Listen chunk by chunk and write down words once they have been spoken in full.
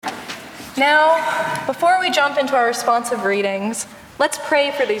Now, before we jump into our responsive readings, let's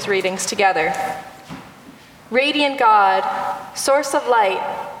pray for these readings together. Radiant God, source of light,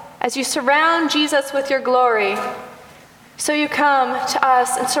 as you surround Jesus with your glory, so you come to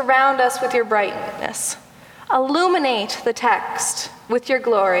us and surround us with your brightness. Illuminate the text with your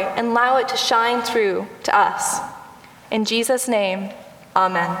glory and allow it to shine through to us. In Jesus' name,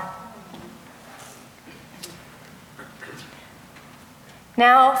 amen.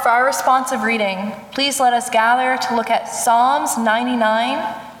 Now, for our responsive reading, please let us gather to look at Psalms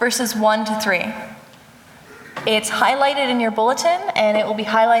 99, verses 1 to 3. It's highlighted in your bulletin, and it will be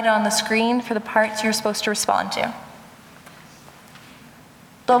highlighted on the screen for the parts you're supposed to respond to.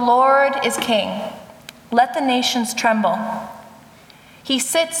 The Lord is King. Let the nations tremble. He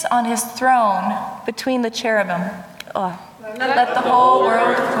sits on his throne between the cherubim. Let the whole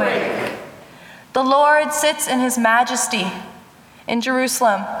world quake. The Lord sits in his majesty in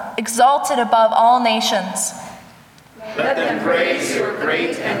Jerusalem, exalted above all nations. Let them praise your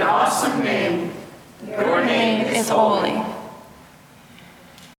great and awesome name. Your name is holy.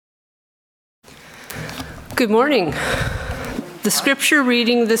 Good morning. The scripture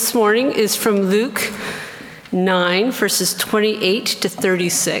reading this morning is from Luke 9, verses 28 to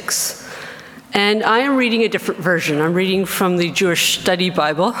 36. And I am reading a different version. I'm reading from the Jewish Study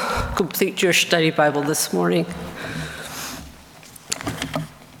Bible, Complete Jewish Study Bible this morning.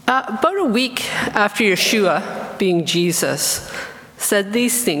 About a week after Yeshua, being Jesus, said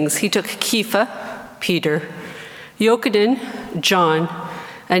these things, he took Kepha, Peter, Yochanan, John,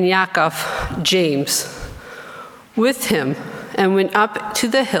 and Yaakov, James, with him and went up to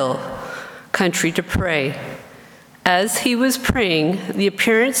the hill country to pray. As he was praying, the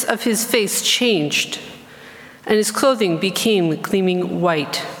appearance of his face changed, and his clothing became gleaming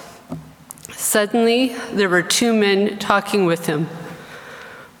white. Suddenly, there were two men talking with him,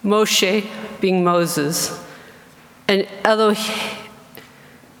 Moshe, being Moses, and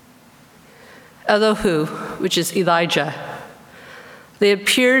Elihu, which is Elijah. They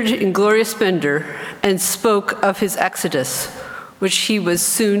appeared in glorious splendor and spoke of his exodus, which he was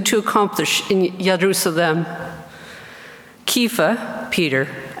soon to accomplish in Jerusalem. Kepha, Peter,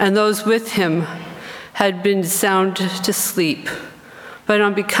 and those with him had been sound to sleep, but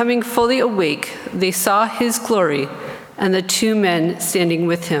on becoming fully awake, they saw his glory and the two men standing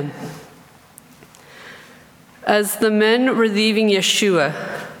with him. As the men were leaving Yeshua,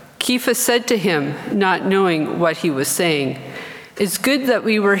 Kepha said to him, not knowing what he was saying, "It's good that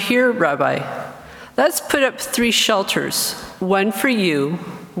we were here, Rabbi. Let's put up 3 shelters, one for you,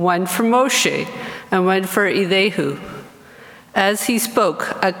 one for Moshe, and one for Elihu." As he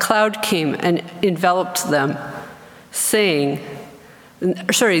spoke, a cloud came and enveloped them, they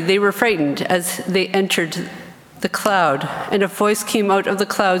were frightened as they entered the cloud, and a voice came out of the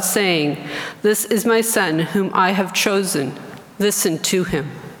cloud saying, "This is my son whom I have chosen. Listen to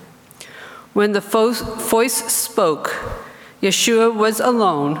him." When the voice spoke, Yeshua was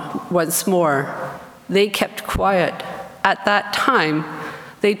alone once more. They kept quiet. At that time,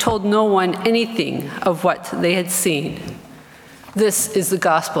 they told no one anything of what they had seen. This is the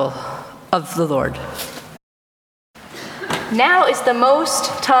gospel of the Lord. Now is the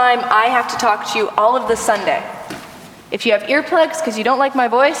most time I have to talk to you all of this Sunday. If you have earplugs because you don't like my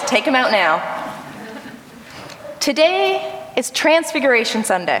voice, take them out now. Today is Transfiguration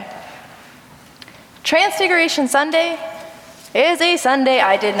Sunday. Transfiguration Sunday is a Sunday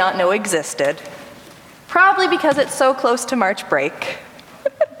I did not know existed. Probably because it's so close to March break.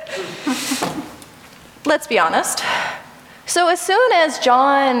 Let's be honest. So as soon as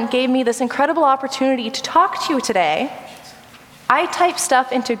John gave me this incredible opportunity to talk to you today, I typed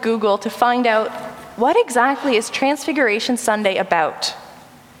stuff into Google to find out what exactly is Transfiguration Sunday about.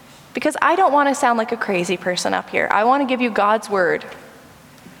 Because I don't want to sound like a crazy person up here. I want to give you God's word.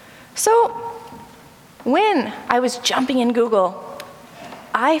 So when I was jumping in Google,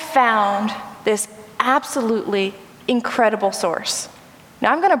 I found this absolutely incredible source.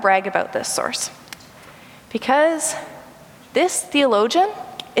 Now I'm going to brag about this source because this theologian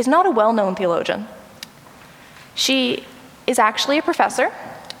is not a well-known theologian. She is actually a professor.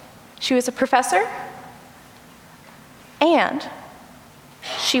 She was a professor, and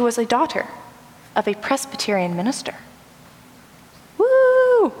she was a daughter of a Presbyterian minister.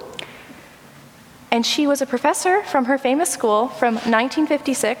 Woo! And she was a professor from her famous school from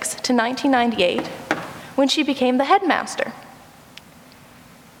 1956 to 1998 when she became the headmaster.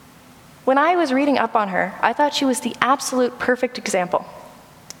 When I was reading up on her, I thought she was the absolute perfect example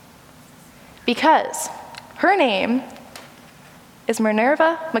because her name is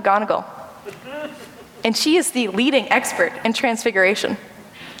Minerva McGonagall, and she is the leading expert in transfiguration.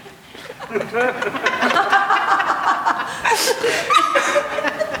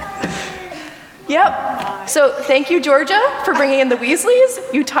 Yep. So thank you, Georgia, for bringing in the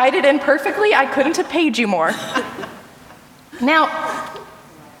Weasleys. You tied it in perfectly. I couldn't have paid you more. Now,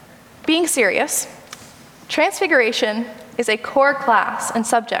 being serious, Transfiguration is a core class and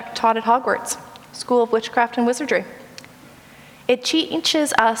subject taught at Hogwarts, School of Witchcraft and Wizardry. It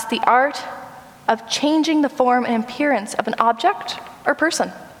teaches us the art of changing the form and appearance of an object or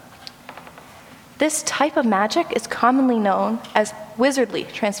person. This type of magic is commonly known as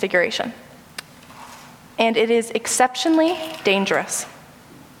wizardly transfiguration, and it is exceptionally dangerous.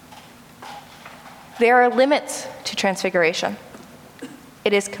 There are limits to transfiguration.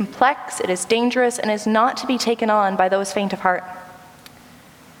 It is complex, it is dangerous, and is not to be taken on by those faint of heart.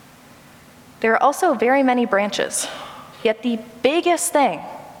 There are also very many branches, yet the biggest thing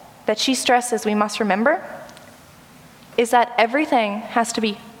that she stresses we must remember is that everything has to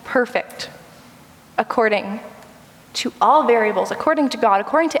be perfect according to all variables, according to God,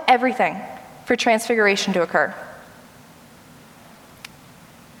 according to everything for transfiguration to occur.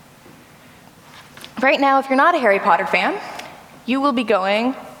 Right now, if you're not a Harry Potter fan, you will be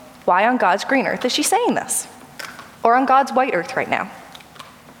going, why on God's green earth is she saying this? Or on God's white earth right now?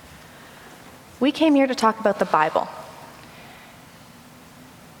 We came here to talk about the Bible.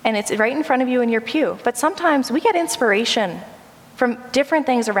 And it's right in front of you in your pew. But sometimes we get inspiration from different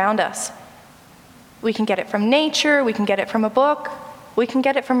things around us. We can get it from nature, we can get it from a book, we can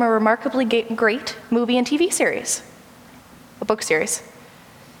get it from a remarkably great movie and TV series. A book series.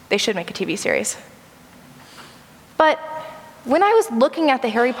 They should make a TV series. But when I was looking at the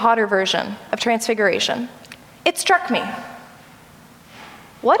Harry Potter version of Transfiguration, it struck me.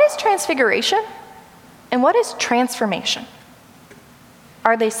 What is transfiguration and what is transformation?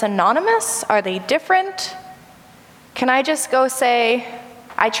 Are they synonymous? Are they different? Can I just go say,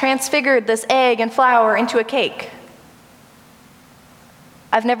 I transfigured this egg and flour into a cake?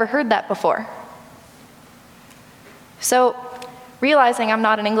 I've never heard that before. So, realizing I'm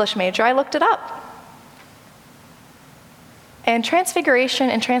not an English major, I looked it up. And transfiguration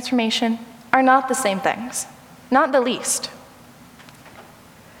and transformation are not the same things, not the least.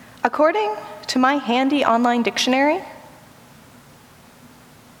 According to my handy online dictionary,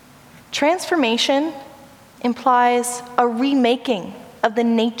 transformation implies a remaking of the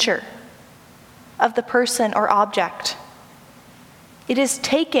nature of the person or object. It is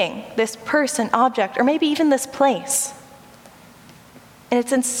taking this person, object, or maybe even this place, and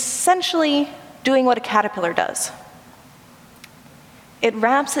it's essentially doing what a caterpillar does. It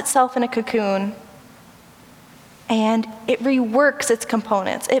wraps itself in a cocoon, and it reworks its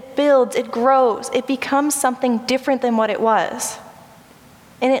components. It builds, it grows, it becomes something different than what it was.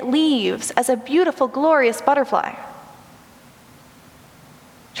 And it leaves as a beautiful, glorious butterfly.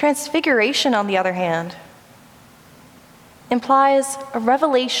 Transfiguration, on the other hand, implies a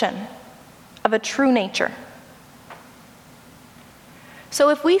revelation of a true nature. So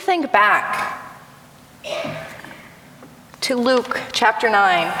if we think back to Luke chapter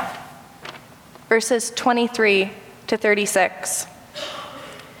 9, verses 23 to 36.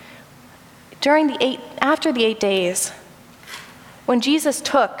 After the 8 days, when Jesus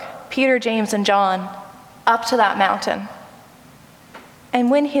took Peter, James, and John up to that mountain, and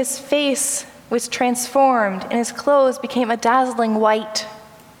when his face was transformed and his clothes became a dazzling white,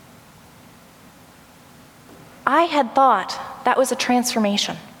 I had thought that was a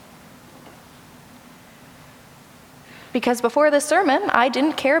transformation. Because before this sermon, I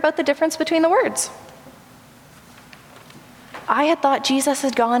didn't care about the difference between the words. I had thought Jesus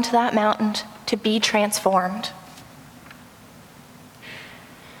had gone to that mountain to be transformed.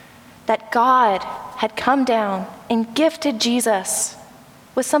 That God had come down and gifted Jesus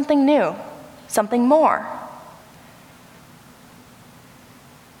with something new, something more.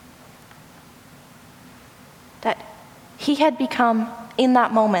 That he had become, in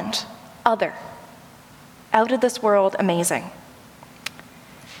that moment, other. Out of this world, amazing.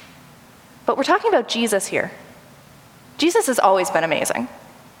 But we're talking about Jesus here. Jesus has always been amazing.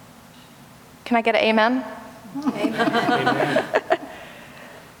 Can I get an amen? Amen.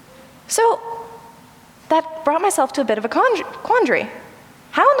 So that brought myself to a bit of a quandary.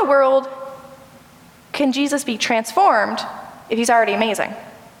 How in the world can Jesus be transformed if he's already amazing?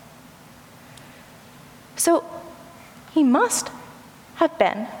 So he must have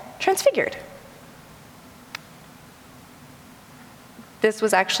been transfigured. This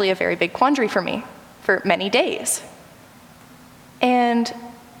was actually a very big quandary for me for many days. And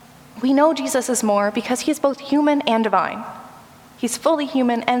we know Jesus is more because he is both human and divine. He's fully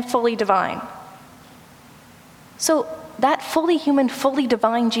human and fully divine. So that fully human, fully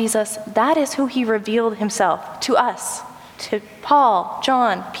divine Jesus, that is who he revealed himself to us, to Paul,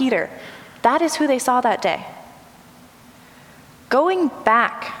 John, Peter. That is who they saw that day. Going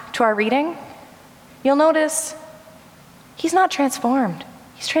back to our reading, you'll notice he's not transformed.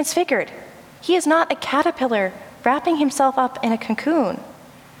 He's transfigured. He is not a caterpillar wrapping himself up in a cocoon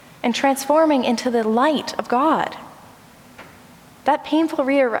and transforming into the light of God. That painful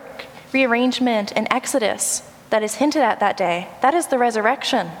rearrangement and exodus that is hinted at that day, that is the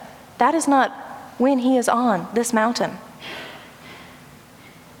resurrection. That is not when he is on this mountain.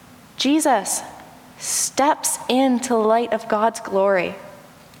 Jesus steps into the light of God's glory,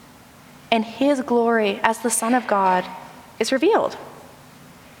 and his glory as the Son of God is revealed.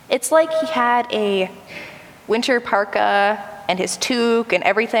 It's like he had a winter parka and his toque and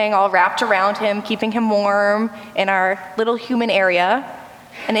everything all wrapped around him, keeping him warm in our little human area.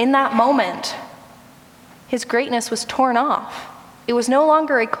 And in that moment, his greatness was torn off. It was no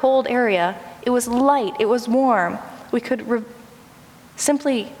longer a cold area. It was light. It was warm. We could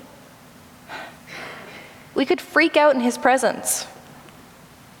freak out in his presence.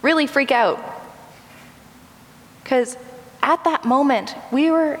 Really freak out. Because at that moment,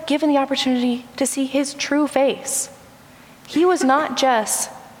 we were given the opportunity to see his true face. He was not just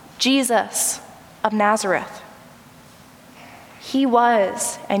Jesus of Nazareth. He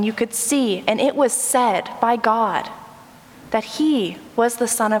was, and you could see, and it was said by God that he was the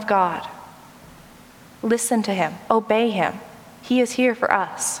Son of God. Listen to him, obey him. He is here for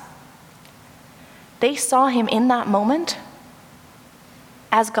us. They saw him in that moment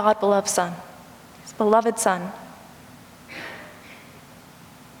as God's beloved Son, his beloved Son.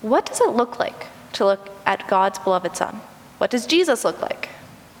 What does it look like to look at God's beloved Son? What does Jesus look like?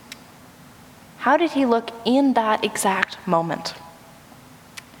 How did he look in that exact moment?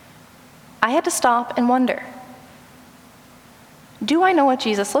 I had to stop and wonder, do I know what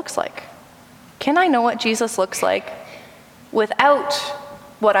Jesus looks like? Can I know what Jesus looks like without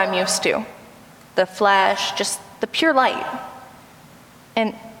what I'm used to? The flesh, just the pure light.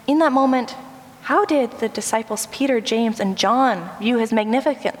 And in that moment, how did the disciples Peter, James, and John view his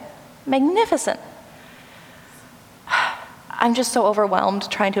magnificent? I'm just so overwhelmed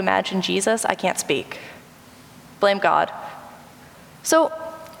trying to imagine Jesus, I can't speak. Blame God. So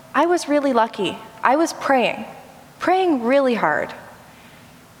I was really lucky. I was praying really hard.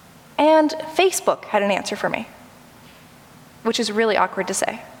 And Facebook had an answer for me, which is really awkward to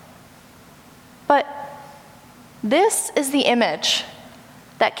say. But this is the image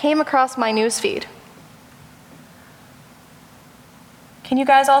that came across my newsfeed. Can you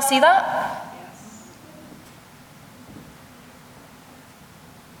guys all see that?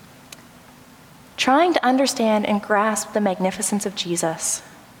 Trying to understand and grasp the magnificence of Jesus.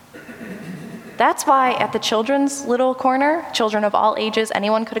 That's why at the children's little corner, children of all ages,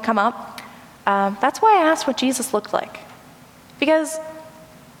 anyone could have come up. That's why I asked what Jesus looked like. Because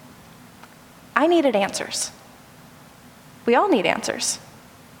I needed answers. We all need answers.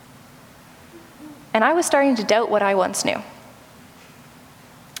 And I was starting to doubt what I once knew.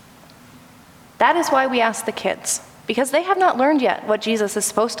 That is why we ask the kids, because they have not learned yet what Jesus is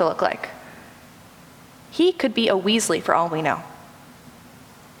supposed to look like. He could be a Weasley for all we know.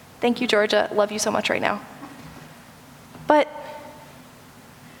 Thank you, Georgia. Love you so much right now. But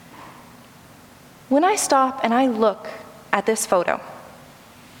when I stop and I look at this photo,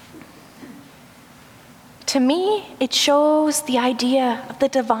 to me, it shows the idea of the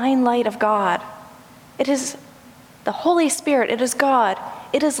divine light of God. It is the Holy Spirit. It is God.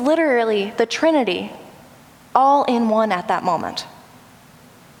 It is literally the Trinity, all in one at that moment.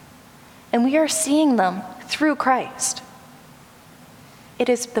 And we are seeing them through Christ. It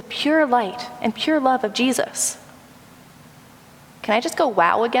is the pure light and pure love of Jesus. Can I just go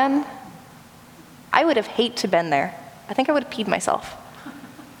wow again? I would have hated to been there. I think I would have peed myself.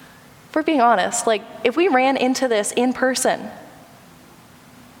 If we're being honest, if we ran into this in person,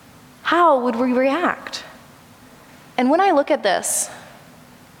 how would we react? And when I look at this,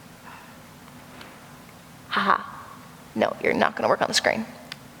 no, you're not going to work on the screen.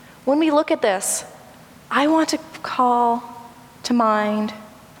 When we look at this, I want to call to mind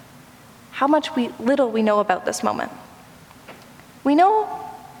how little we know about this moment. We know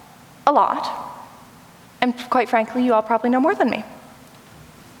a lot, and quite frankly, you all probably know more than me.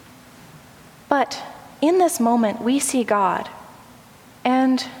 But in this moment, we see God,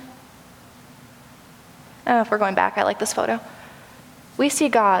 and if we're going back, I like this photo. We see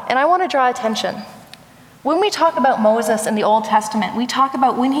God, and I want to draw attention. When we talk about Moses in the Old Testament, we talk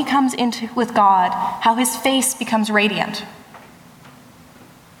about when he comes with God, how his face becomes radiant.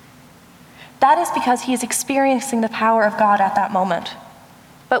 that is because he is experiencing the power of God at that moment.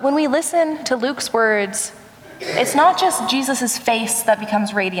 But when we listen to Luke's words, it's not just Jesus' face that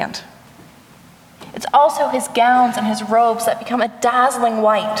becomes radiant. It's also his gowns and his robes that become a dazzling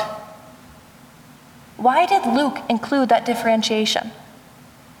white. Why did Luke include that differentiation?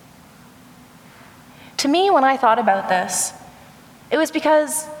 To me, when I thought about this, it was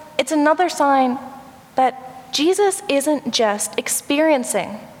because it's another sign that Jesus isn't just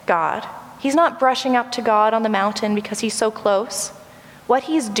experiencing God. He's not brushing up to God on the mountain because he's so close. What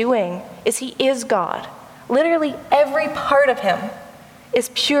he's doing is he is God. Literally every part of him is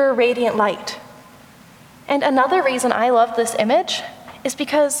pure, radiant light. And another reason I love this image is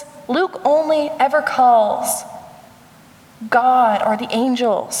because Luke only ever calls God or the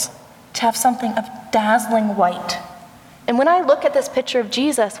angels to have something of dazzling white. And when I look at this picture of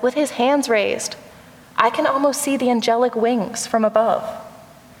Jesus with his hands raised, I can almost see the angelic wings from above.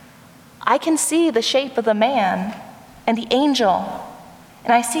 I can see the shape of the man and the angel,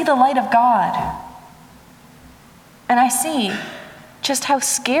 and I see the light of God. And I see just how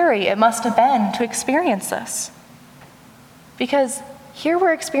scary it must have been to experience this. Because here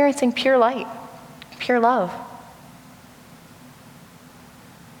we're experiencing pure light, pure love.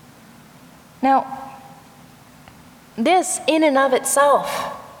 Now, this in and of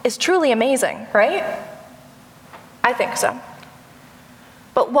itself is truly amazing, right? I think so.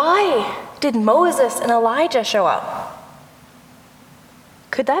 But why did Moses and Elijah show up?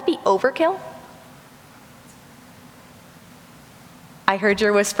 Could that be overkill? I heard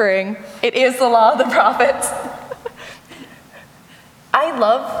your whispering. It is the law of the prophets. I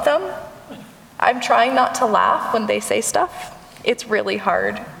love them. I'm trying not to laugh when they say stuff. It's really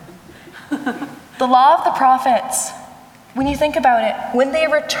hard. The law of the prophets, when you think about it, when they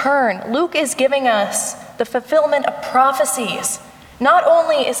return, Luke is giving us the fulfillment of prophecies. Not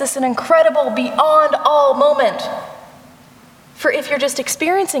only is this an incredible, beyond all moment for if you're just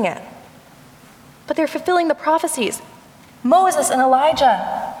experiencing it, but they're fulfilling the prophecies. Moses and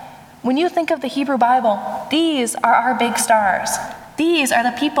Elijah. When you think of the Hebrew Bible, these are our big stars. These are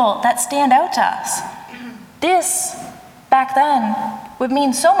the people that stand out to us. This, back then, would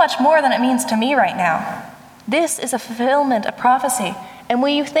mean so much more than it means to me right now. This is a fulfillment of prophecy. And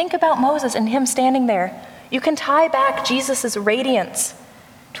when you think about Moses and him standing there, you can tie back Jesus' radiance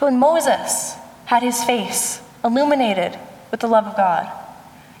to when Moses had his face illuminated with the love of God.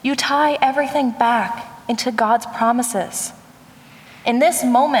 You tie everything back into God's promises. In this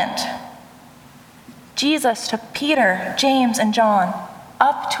moment, Jesus took Peter, James, and John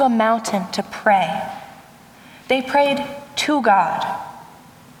up to a mountain to pray. They prayed to God,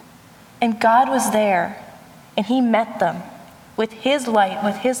 and God was there, and he met them with his light,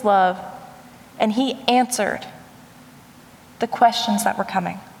 with his love, and he answered the questions that were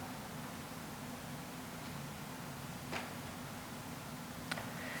coming.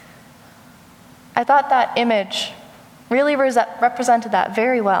 I thought that image really represented that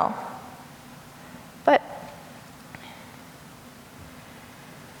very well.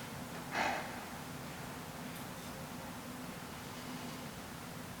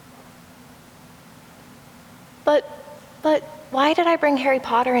 But why did I bring Harry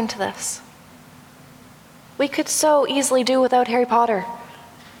Potter into this? We could so easily do without Harry Potter.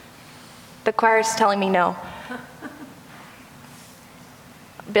 The choir's telling me no.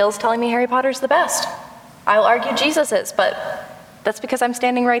 Bill's telling me Harry Potter's the best. I'll argue Jesus is, but that's because I'm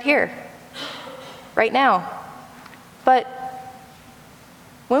standing right here, right now. But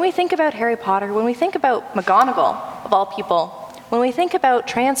when we think about Harry Potter, when we think about McGonagall, of all people, when we think about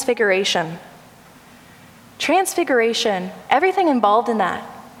Transfiguration, everything involved in that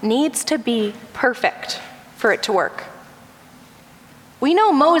needs to be perfect for it to work. We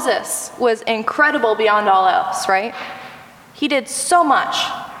know Moses was incredible beyond all else, right? He did so much.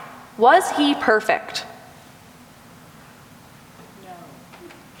 Was he perfect?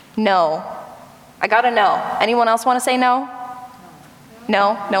 No. I got a no. Anyone else want to say no?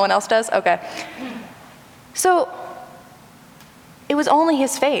 No? No one else does? Okay. So, it was only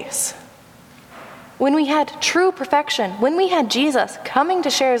his face. When we had true perfection, when we had Jesus coming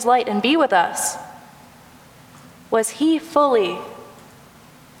to share his light and be with us, was he fully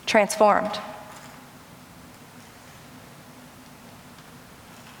transformed?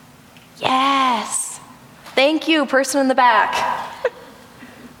 Yes. Thank you, person in the back.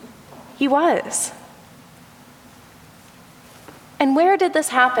 He was. And where did this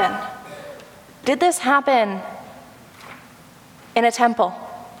happen? Did this happen in a temple?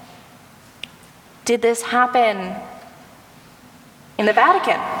 Did this happen in the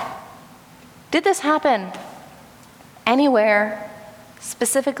Vatican? Did this happen anywhere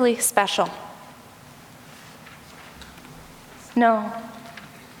specifically special? No,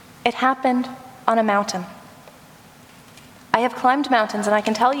 it happened on a mountain. I have climbed mountains, and I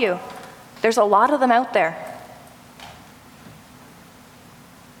can tell you, there's a lot of them out there.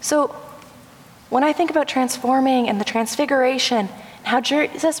 So when I think about transforming and the transfiguration, and how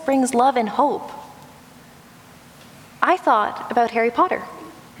Jesus brings love and hope, I thought about Harry Potter.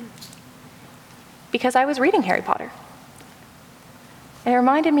 Because I was reading Harry Potter. And it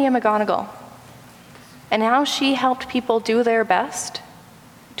reminded me of McGonagall, and how she helped people do their best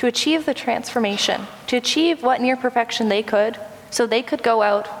to achieve the transformation, to achieve what near perfection they could, so they could go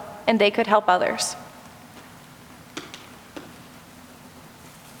out and they could help others.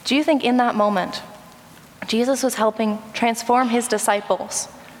 Do you think in that moment, Jesus was helping transform his disciples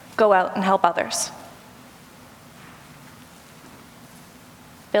go out and help others?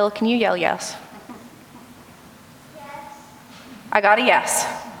 Bill, can you yell yes? Yes. I got a yes.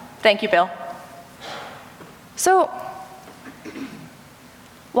 Thank you, Bill. So,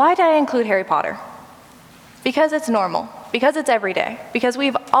 why did I include Harry Potter? Because it's normal, because it's everyday, because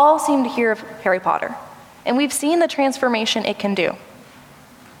we've all seemed to hear of Harry Potter, and we've seen the transformation it can do.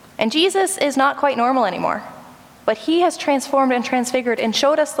 And Jesus is not quite normal anymore, but he has transformed and transfigured and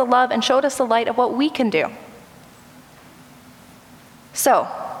showed us the love and showed us the light of what we can do. So,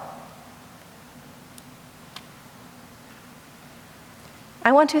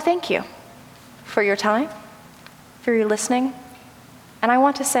 I want to thank you for your time, for your listening, and I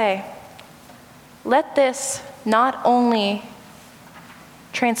want to say, let this not only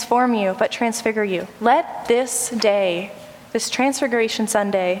transform you, but transfigure you. Let this day, this Transfiguration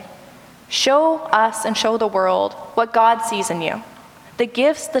Sunday, show us and show the world what God sees in you. The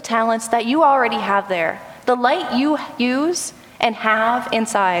gifts, the talents that you already have there, the light you use and have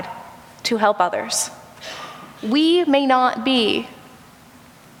inside to help others. We may not be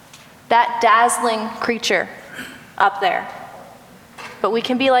that dazzling creature up there, but we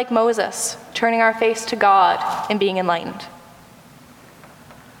can be like Moses, turning our face to God and being enlightened.